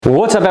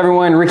What's up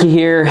everyone, Ricky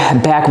here,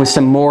 back with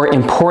some more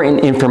important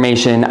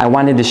information. I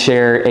wanted to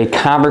share a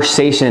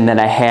conversation that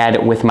I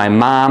had with my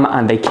mom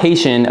on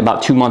vacation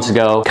about 2 months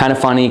ago. Kind of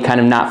funny, kind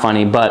of not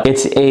funny, but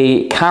it's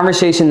a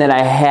conversation that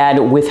I had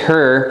with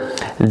her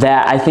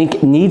that I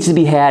think needs to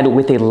be had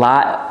with a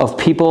lot of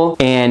people.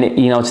 And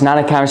it's not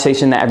a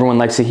conversation that everyone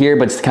likes to hear,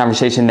 but it's a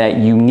conversation that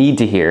you need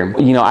to hear.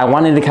 I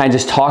wanted to kind of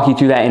just talk you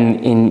through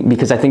that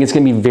because I think it's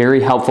gonna be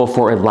very helpful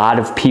for a lot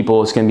of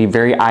people. It's gonna be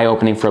very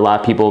eye-opening for a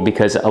lot of people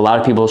because a lot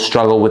of people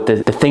struggle with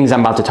the things I'm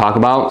about to talk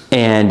about,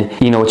 and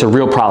it's a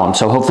real problem.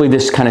 So hopefully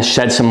this kind of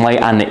sheds some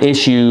light on the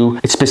issue.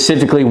 It's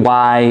specifically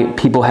why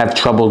people have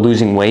trouble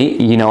losing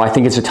weight. I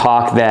think it's a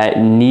talk that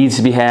needs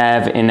to be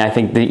had, and I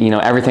think that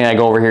everything I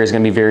go over here is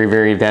going to be very,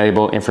 very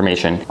valuable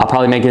information. I'll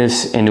probably make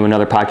this into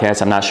another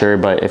podcast, I'm not sure,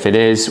 but if it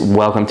is,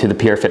 welcome to the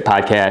PR Fit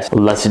Podcast.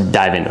 Let's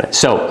dive into it.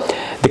 So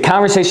the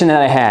conversation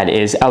that I had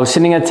is I was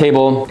sitting at a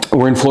table.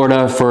 We're in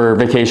Florida for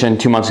vacation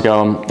 2 months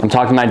ago. I'm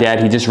talking to my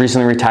dad. He just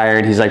recently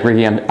retired. He's like,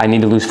 Ricky, I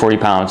need to lose 40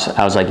 pounds.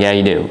 I was like, yeah,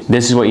 you do.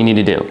 This is what you need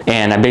to do.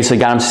 And I basically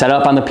got him set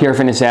up on the PR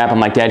Fitness app. I'm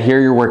like, Dad, here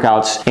are your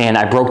workouts. And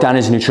I broke down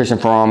his nutrition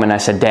for him. And I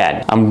said,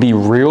 Dad, I'm gonna be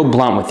real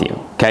blunt with you.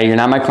 Okay, you're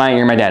not my client,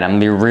 you're my dad. I'm gonna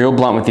be real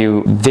blunt with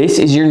you. This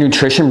is your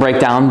nutrition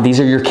breakdown. These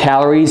are your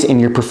calories and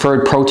your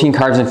preferred protein,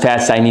 carbs, and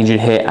fats that I need you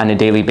to hit on a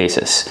daily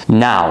basis.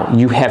 Now,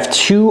 you have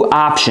two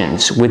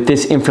options with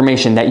this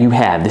information that you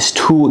have, this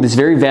tool, this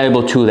very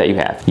valuable tool that you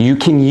have. You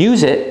can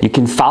use it, you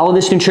can follow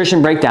this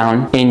nutrition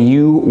breakdown, and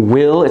you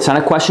will, it's not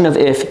a question of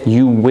if,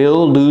 you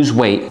will lose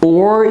weight.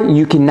 Or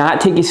you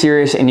cannot take it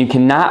serious and you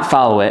cannot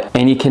follow it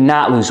and you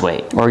cannot lose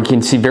weight. Or you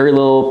can see very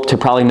little to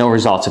probably no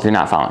results if you're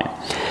not following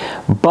it.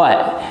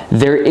 But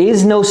there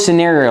is no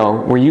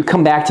scenario where you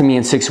come back to me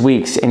in 6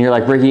 weeks and you're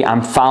like, Ricky,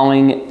 I'm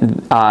following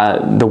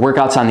the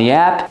workouts on the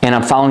app and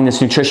I'm following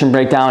this nutrition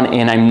breakdown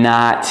and I'm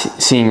not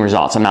seeing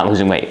results. I'm not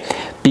losing weight.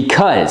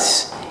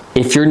 Because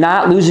if you're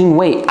not losing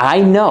weight,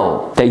 I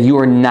know that you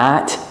are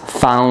not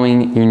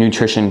following your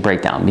nutrition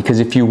breakdown, because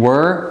if you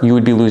were, you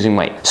would be losing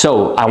weight.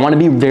 So I want to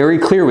be very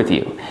clear with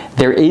you.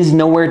 There is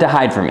nowhere to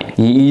hide from me.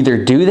 You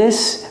either do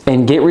this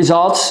and get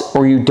results,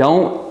 or you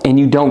don't and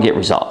you don't get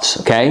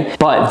results, okay?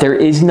 But there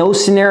is no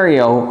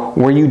scenario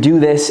where you do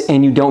this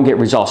and you don't get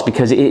results,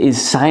 because it is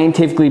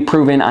scientifically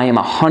proven. I am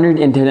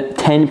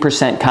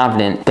 110%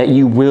 confident that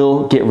you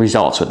will get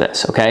results with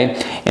this, okay?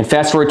 And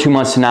fast forward 2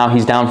 months to now,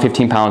 he's down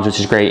 15 pounds,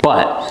 which is great.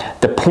 But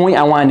the point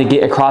I wanted to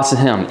get across to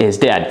him is,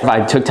 Dad, if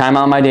I took time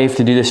out of my day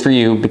to do this for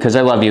you because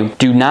I love you,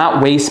 do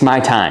not waste my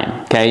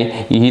time,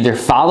 okay? You either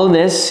follow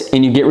this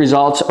and you get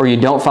results, or you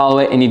don't follow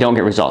it and you don't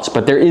get results.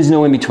 But there is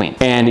no in between.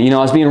 And I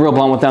was being real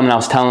blunt with them, and I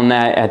was telling them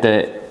that at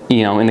the,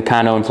 in the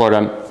condo in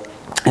Florida,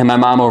 and my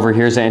mom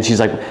overhears it, and she's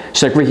like,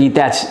 Ricky,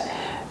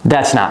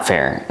 that's not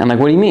fair. I'm like,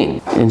 what do you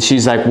mean? And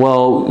she's like,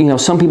 well,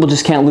 some people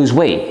just can't lose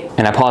weight.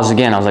 And I paused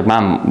again. I was like,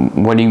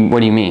 Mom, what do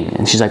you mean?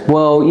 And she's like,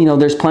 well,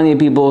 there's plenty of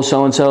people,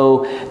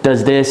 so-and-so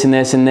does this and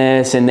this and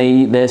this, and they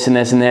eat this and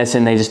this and this,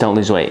 and they just don't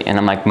lose weight. And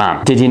I'm like,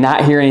 Mom, did you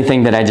not hear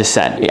anything that I just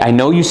said? I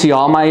know you see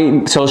all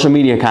my social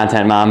media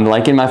content, Mom,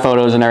 liking my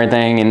photos and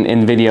everything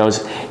and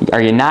videos.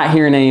 Are you not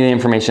hearing any of the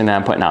information that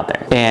I'm putting out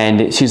there?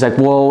 And she's like,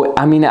 well,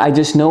 I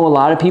just know a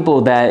lot of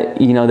people that,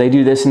 they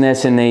do this and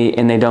this, and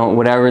they don't,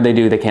 whatever they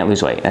do, they can't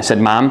lose weight. And I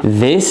said, Mom,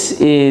 this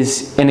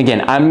is, and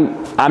again,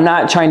 I'm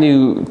not trying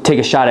to take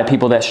a shot at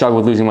people that struggle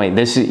with losing weight.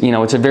 This is,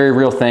 it's a very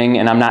real thing,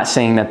 and I'm not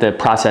saying that the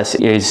process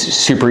is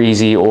super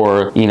easy,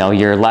 or,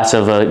 you're less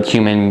of a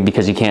human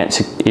because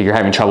you're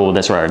having trouble with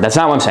this or whatever. That's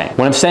not what I'm saying.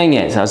 What I'm saying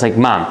is, I was like,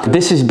 Mom,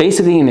 this is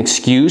basically an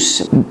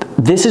excuse.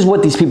 This is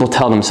what these people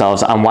tell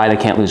themselves on why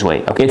they can't lose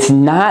weight. Okay? It's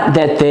not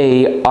that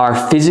they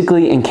are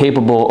physically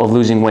incapable of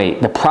losing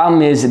weight. The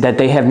problem is that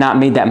they have not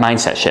made that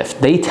mindset shift.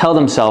 They tell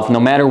themselves, no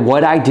matter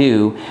what I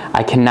do,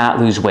 I cannot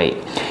lose weight.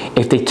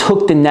 If they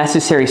took the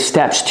necessary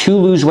steps to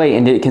lose weight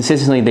and did it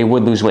consistently, they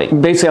would lose weight.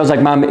 Basically, I was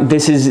like, Mom,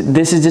 this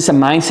is just a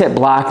mindset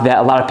block that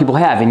a lot of people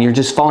have, and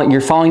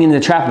you're falling into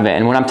the trap of it.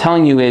 And what I'm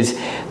telling you is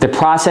the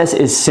process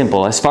is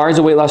simple. As far as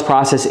the weight loss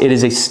process, it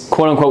is a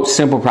quote unquote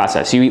simple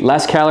process. You eat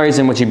less calories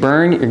than what you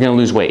burn, you're gonna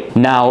lose weight.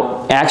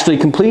 Now, actually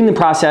completing the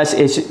process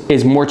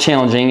is more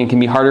challenging and can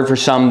be harder for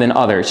some than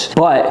others.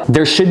 But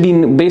there should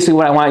be, basically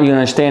what I want you to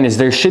understand is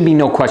there should be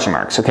no question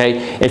marks,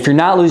 okay? If you're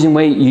not losing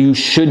weight, you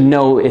should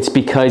know it's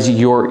because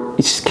you're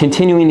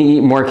continuing to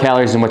eat more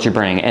calories than what you're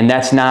burning, and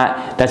that's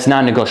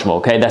non-negotiable,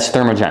 okay? That's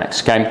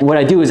thermogenics, okay? What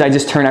I do is I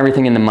just turn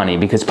everything into money,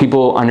 because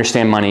people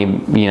understand money,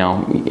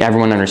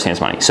 everyone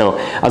understands money. So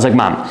I was like,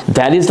 Mom,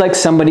 that is like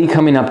somebody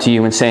coming up to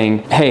you and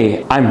saying,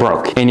 hey, I'm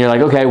broke. And you're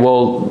like, okay,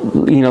 well,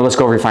 let's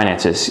go over your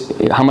finances.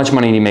 How much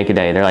money do you make a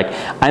day? They're like,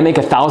 I make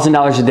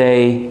 $1,000 a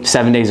day,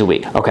 7 days a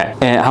week. Okay,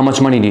 and how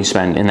much money do you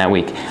spend in that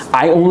week?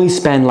 I only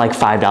spend like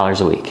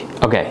 $5 a week.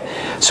 Okay,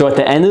 so at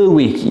the end of the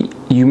week,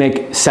 you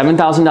make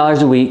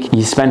 $7,000 a week,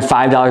 you spend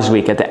 $5 a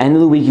week. At the end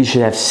of the week, you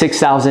should have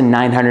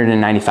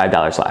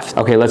 $6,995 left.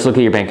 Okay, let's look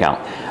at your bank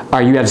account. All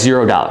right, you have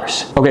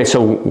 $0. Okay,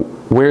 so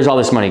where's all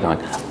this money going?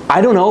 I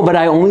don't know, but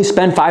I only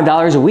spend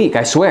 $5 a week,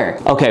 I swear.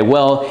 Okay,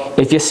 well,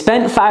 if you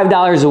spent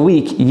 $5 a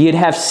week, you'd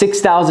have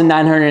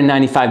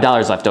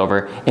 $6,995 left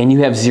over, and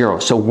you have zero.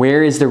 So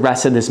where is the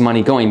rest of this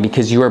money going?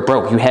 Because you are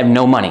broke, you have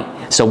no money.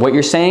 So what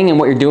you're saying and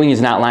what you're doing is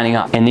not lining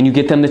up. And then you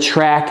get them to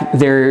track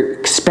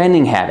their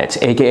spending habits,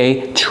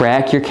 AKA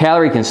track your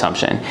calorie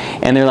consumption.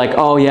 And they're like,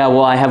 oh yeah,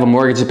 well I have a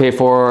mortgage to pay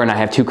for, and I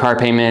have 2 car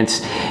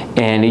payments,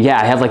 and yeah,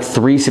 I have like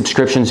 3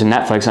 subscriptions to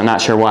Netflix, I'm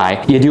not sure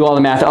why. You do all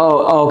the math,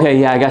 oh okay,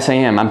 yeah, I guess I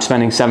am. I'm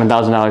spending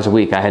 $7,000 a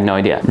week, I had no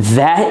idea.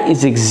 That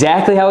is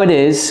exactly how it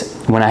is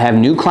when I have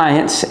new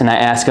clients and I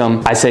ask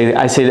them, I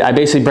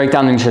basically break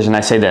down the nutrition. I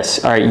say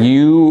this, all right,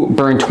 you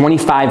burn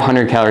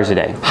 2,500 calories a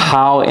day.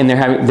 How, and they're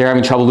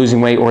having trouble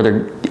losing weight or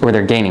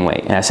they're gaining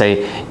weight. And I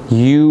say,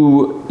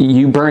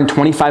 you burn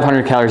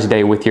 2,500 calories a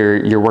day with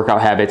your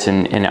workout habits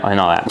and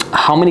all that.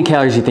 How many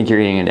calories do you think you're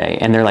eating a day?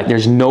 And they're like,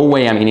 there's no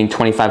way I'm eating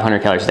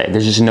 2,500 calories a day.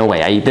 There's just no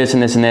way. I eat this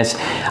and this and this.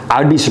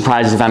 I would be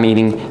surprised if I'm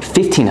eating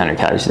 1,500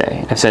 calories a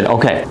day. I said,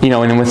 okay, and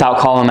then without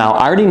calling them out,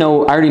 I already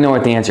know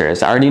what the answer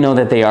is. I already know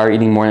that they are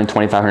eating more than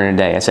 2,500 a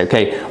day. I said,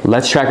 okay,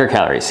 let's track our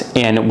calories.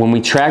 And when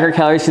we track our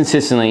calories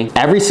consistently,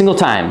 every single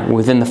time,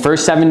 within the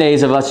first 7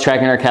 days of us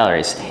tracking our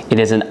calories, it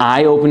is an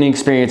eye-opening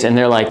experience, and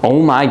they're like,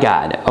 oh my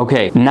God,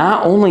 okay,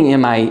 not only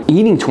am I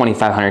eating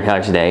 2,500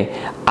 calories a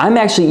day, I'm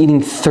actually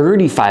eating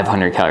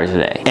 3,500 calories a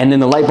day. And then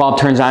the light bulb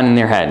turns on in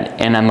their head.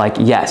 And I'm like,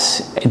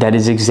 yes, that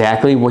is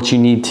exactly what you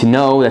need to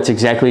know. That's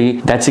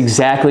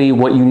exactly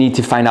what you need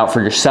to find out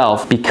for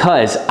yourself,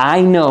 because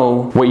I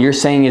know what you're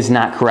saying is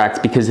not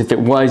correct, because if it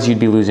was, you'd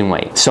be losing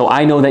weight. So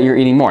I know that you're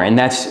eating more. And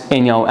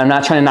I'm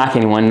not trying to knock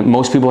anyone.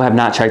 Most people have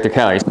not tracked their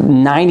calories.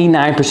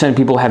 99% of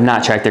people have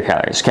not tracked their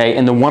calories, okay?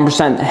 And the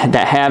 1%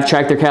 that have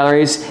tracked their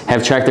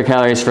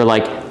calories for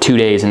like 2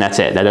 days, and that's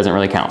it. That doesn't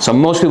really count. So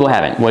most people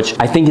haven't, which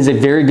I think is a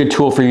very good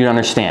tool for you to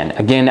understand.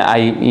 Again,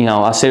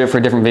 I'll save it for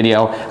a different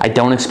video. I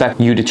don't expect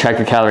you to track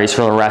your calories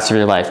for the rest of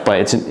your life, but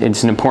it's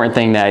an important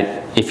thing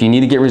that if you need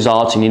to get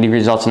results, you need to get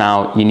results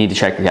now, you need to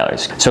track your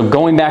calories. So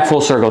going back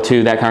full circle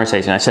to that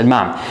conversation, I said,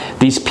 Mom,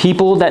 these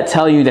people that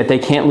tell you that they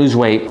can't lose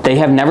weight, they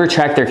have never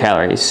tracked their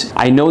calories.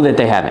 I know that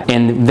they haven't.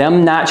 And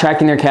them not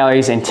tracking their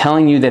calories and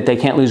telling you that they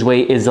can't lose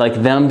weight is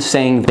like them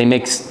saying they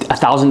make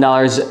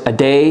 $1,000 a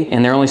day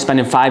and they're only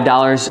spending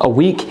 $5 a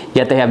week,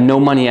 yet they have no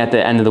money at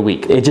the end of the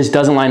week. It just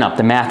doesn't line up.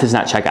 The math does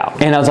not check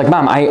out. And I was like,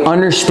 Mom, I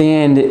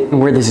understand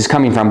where this is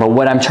coming from, but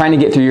what I'm trying to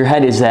get through your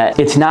head is that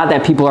it's not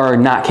that people are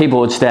not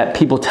capable, it's that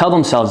people tell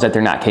themselves that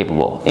they're not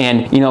capable.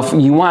 And if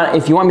you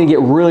want me to get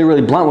really,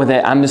 really blunt with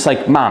it, I'm just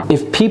like, Mom,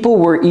 if people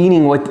were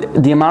eating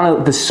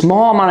the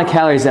small amount of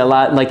calories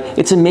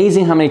it's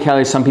amazing how many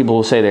calories some people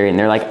will say they're eating.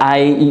 They're like,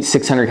 I eat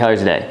 600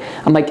 calories a day.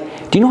 I'm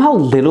like, do you know how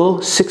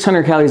little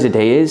 600 calories a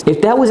day is?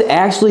 If that was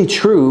actually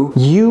true,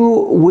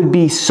 you would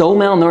be so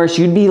malnourished,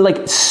 you'd be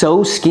like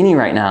so skinny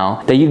right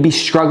now that you'd be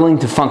struggling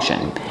to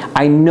function.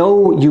 I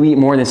know you eat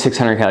more than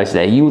 600 calories a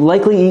day. You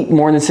likely eat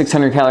more than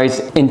 600 calories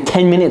in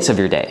 10 minutes of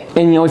your day.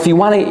 And if you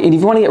want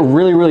to get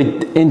really,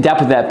 really in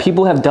depth with that,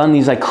 people have done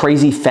these like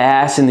crazy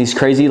fasts and these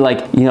crazy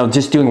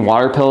just doing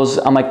water pills.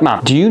 I'm like,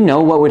 Mom, do you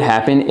know what would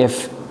happen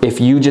if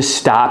you just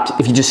stopped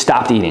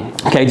eating?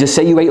 Okay, just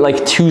say you ate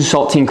like 2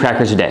 saltine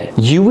crackers a day.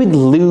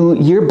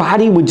 Your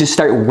body would just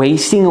start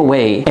wasting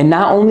away, and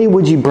not only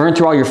would you burn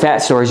through all your fat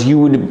stores, you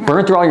would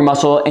burn through all your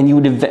muscle, and you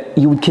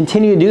would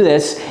continue to do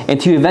this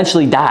until you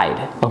eventually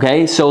died.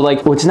 Okay, so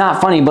it's not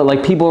funny,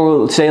 but people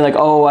will say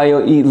oh,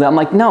 I eat. I'm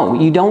like, no,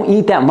 you don't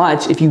eat that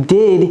much. If you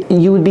did,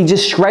 you would be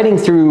just shredding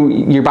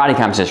through your body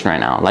composition right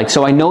now.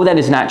 So I know that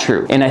is not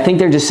true, and I think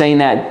they're just saying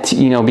that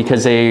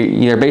because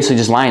they're basically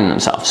just lying to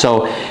themselves.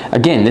 So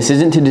again, this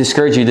isn't to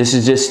discourage you. This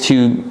is just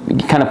to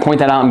kind of point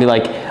that out and be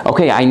like,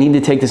 okay, I need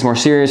to take this more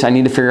serious. I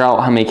need to figure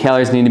out how many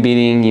calories I need to be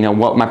eating,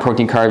 what my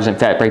protein, carbs, and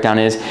fat breakdown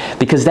is,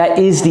 because that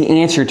is the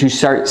answer to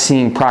start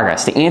seeing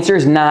progress. The answer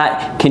is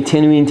not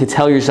continuing to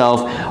tell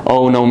yourself,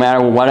 oh, no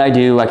matter what I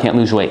do, I can't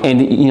lose weight.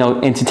 And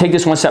and to take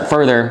this one step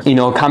further,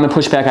 a common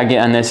pushback I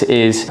get on this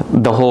is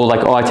the whole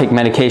oh, I take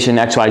medication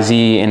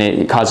XYZ and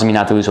it causes me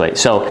not to lose weight.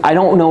 So I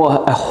don't know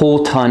a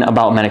whole ton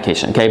about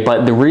medication, okay?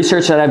 But the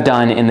research that I've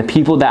done and the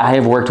people that I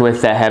have worked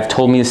with that have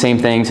told me the same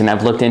things and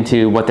I've looked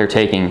into what they're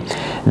taking,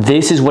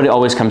 this is what it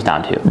always comes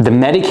down to. The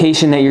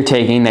medication that you're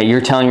taking, that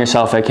you're telling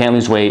yourself I can't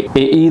lose weight,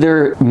 it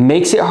either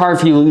makes it hard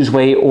for you to lose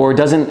weight or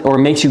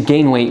makes you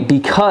gain weight,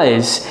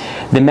 because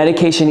the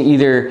medication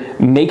either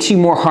makes you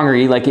more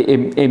hungry,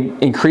 it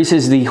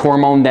increases the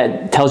hormone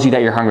that tells you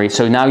that you're hungry.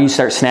 So now you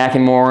start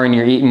snacking more and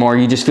you're eating more.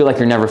 You just feel like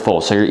you're never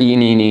full. So you're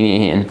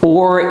eating.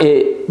 Or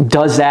it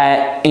does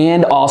that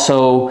and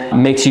also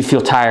makes you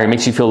feel tired,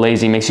 makes you feel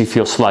lazy, makes you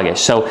feel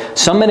sluggish. So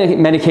some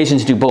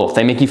medications do both.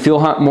 They make you feel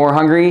more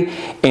hungry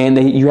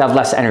and you have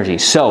less energy.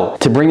 So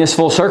to bring this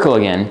full circle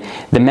again,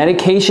 the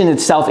medication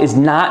itself is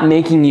not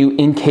making you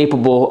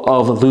incapable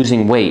of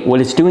losing weight. What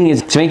it's doing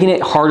is it's making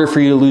it harder for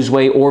you to lose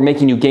weight or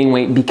making you gain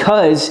weight,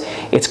 because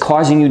it's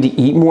causing you to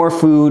eat more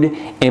food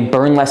and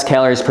burn less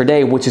calories per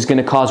day, which is going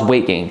to cause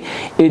weight gain.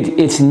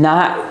 It's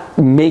not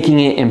making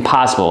it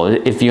impossible,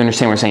 if you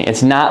understand what I'm saying.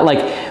 It's not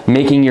like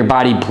making your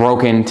body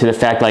broken to the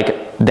fact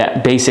like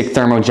that basic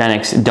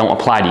thermogenics don't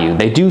apply to you.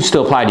 They do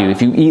still apply to you.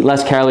 If you eat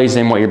less calories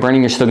than what you're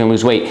burning, you're still gonna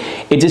lose weight.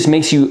 It just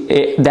makes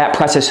that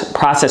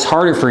process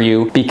harder for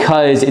you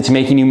because it's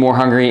making you more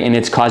hungry and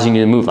it's causing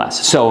you to move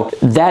less. So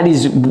that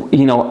is,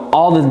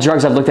 all the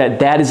drugs I've looked at,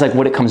 that is like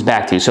what it comes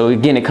back to. So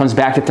again, it comes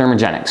back to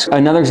thermogenics.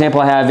 Another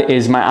example I have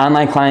is my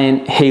online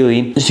client,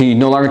 Haley. She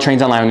no longer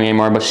trains online with me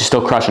anymore, but she's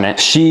still crushing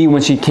it.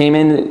 When she came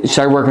in,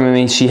 started working with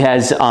me, she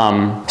has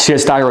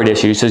thyroid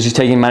issues. So she's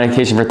taking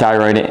medication for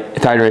thyroid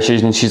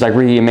issues, and she's like,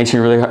 it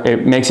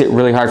makes it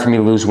really hard for me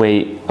to lose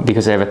weight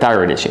because I have a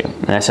thyroid issue.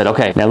 And I said,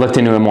 okay. And I looked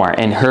into it more.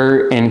 And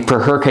for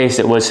her case,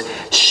 it was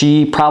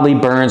she probably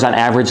burns on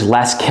average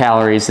less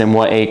calories than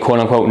what a quote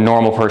unquote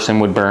normal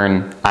person would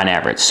burn on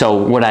average. So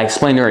what I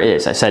explained to her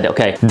is, I said,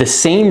 okay, the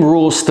same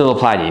rules still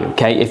apply to you.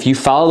 Okay, if you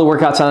follow the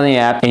workouts on the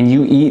app and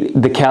you eat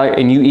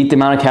the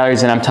amount of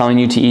calories that I'm telling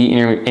you to eat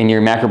in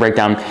your macro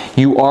breakdown,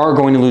 you are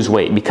going to lose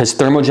weight because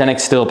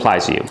thermogenics still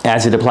applies to you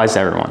as it applies to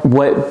everyone.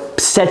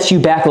 What sets you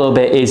back a little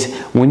bit is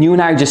when you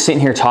and I are just sitting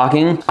here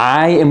talking,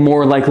 I am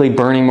more likely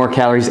burning more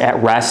calories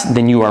at rest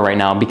than you are right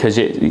now because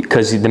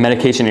the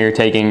medication that you're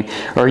taking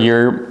or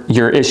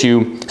your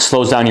issue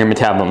slows down your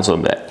metabolism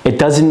a little bit.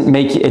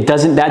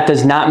 That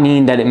does not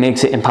mean that it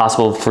makes it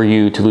impossible for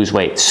you to lose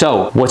weight.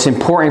 So what's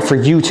important for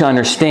you to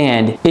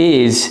understand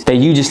is that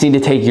you just need to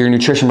take your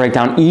nutrition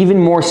breakdown even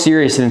more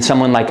serious than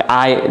someone like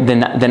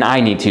than I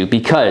need to,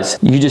 because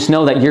you just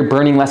know that you're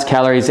burning less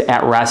calories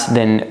at rest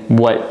than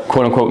what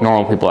quote unquote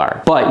normal people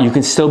are. But you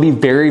can still be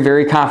very,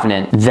 very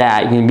confident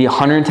that you can be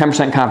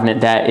 110%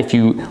 confident that if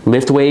you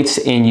lift weights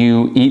and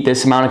you eat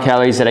this amount of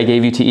calories that I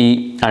gave you to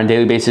eat on a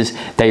daily basis,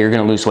 that you're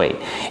gonna lose weight.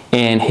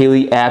 And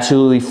Haley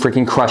absolutely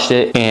freaking crushed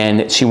it,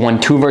 and she won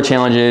 2 of our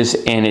challenges,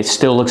 and it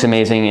still looks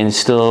amazing and is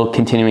still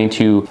continuing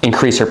to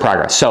increase her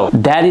progress. So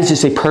that is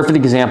just a perfect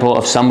example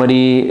of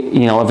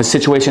somebody, of a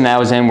situation that I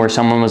was in where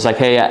someone was like,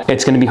 hey,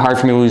 it's gonna be hard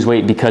for me to lose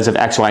weight because of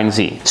X, Y, and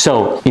Z.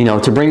 So,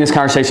 to bring this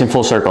conversation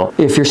full circle,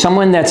 if you're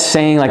someone that's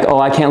saying like, oh,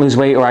 I can't lose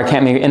weight or I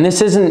can't make it, and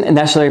this isn't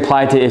necessarily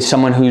applied to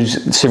someone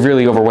who's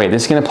severely overweight.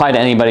 This can apply to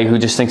anybody who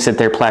just thinks that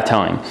they're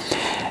plateauing.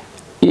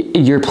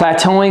 You're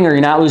plateauing, or you're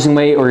not losing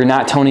weight, or you're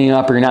not toning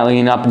up, or you're not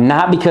leaning up,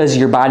 not because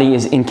your body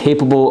is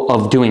incapable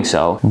of doing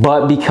so,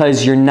 but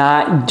because you're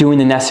not doing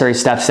the necessary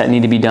steps that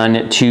need to be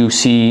done to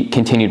see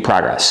continued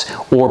progress,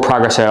 or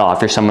progress at all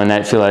if you're someone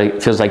that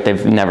feels like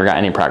they've never got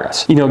any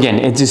progress. Again,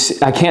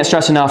 I can't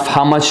stress enough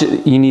how much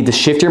you need to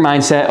shift your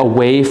mindset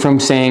away from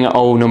saying,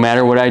 oh, no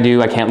matter what I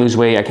do, I can't lose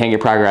weight, I can't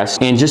get progress,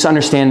 and just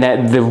understand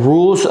that the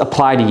rules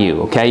apply to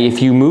you, okay? If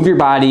you move your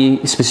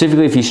body,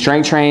 specifically if you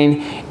strength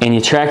train and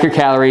you track your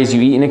calories,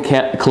 you eat in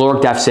a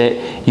caloric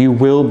deficit, you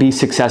will be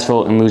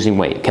successful in losing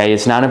weight, okay?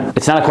 It's not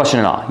a question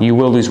at all. You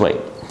will lose weight.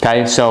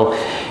 Okay, so,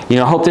 I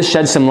hope this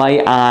sheds some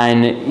light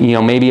on,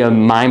 maybe a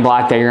mind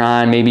block that you're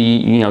on. Maybe,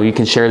 you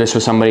can share this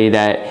with somebody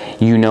that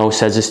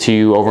says this to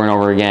you over and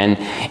over again.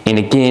 And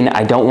again,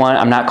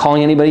 I'm not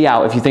calling anybody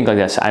out if you think like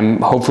this.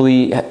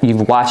 Hopefully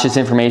you've watched this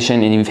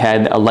information and you've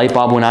had a light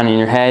bulb went on in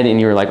your head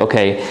and you're like,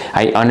 okay,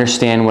 I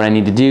understand what I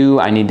need to do.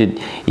 I need to,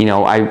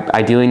 I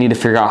ideally need to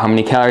figure out how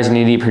many calories I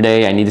need to eat per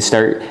day. I need to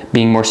start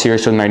being more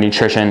serious with my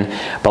nutrition.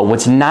 But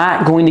what's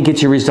not going to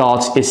get you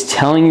results is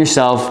telling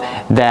yourself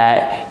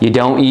that you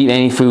don't eat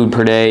any food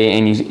per day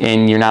and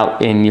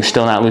you're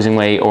still not losing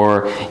weight,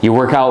 or you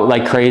work out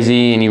like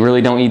crazy and you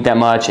really don't eat that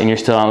much and you're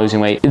still not losing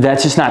weight.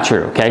 That's just not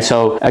true. Okay,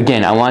 so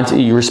again, I want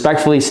you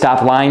respectfully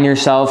stop lying to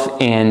yourself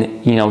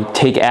and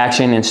take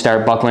action and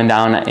start buckling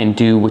down and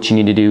do what you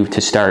need to do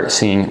to start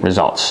seeing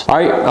results. All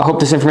right, I hope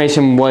this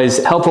information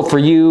was helpful for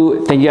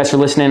you. Thank you guys for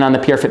listening on the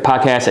PR Fit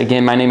podcast.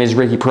 Again, my name is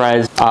Ricky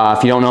Perez.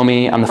 If you don't know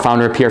me, I'm the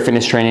founder of PR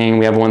Fitness Training.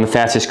 We have one of the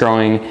fastest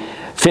growing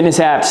fitness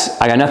apps.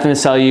 I got nothing to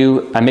sell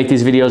you. I make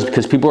these videos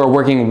because people are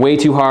working way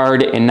too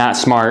hard and not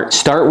smart.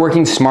 Start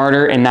working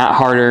smarter and not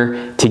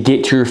harder to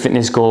get to your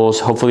fitness goals.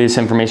 Hopefully this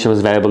information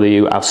was valuable to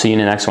you. I'll see you in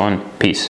the next one. Peace.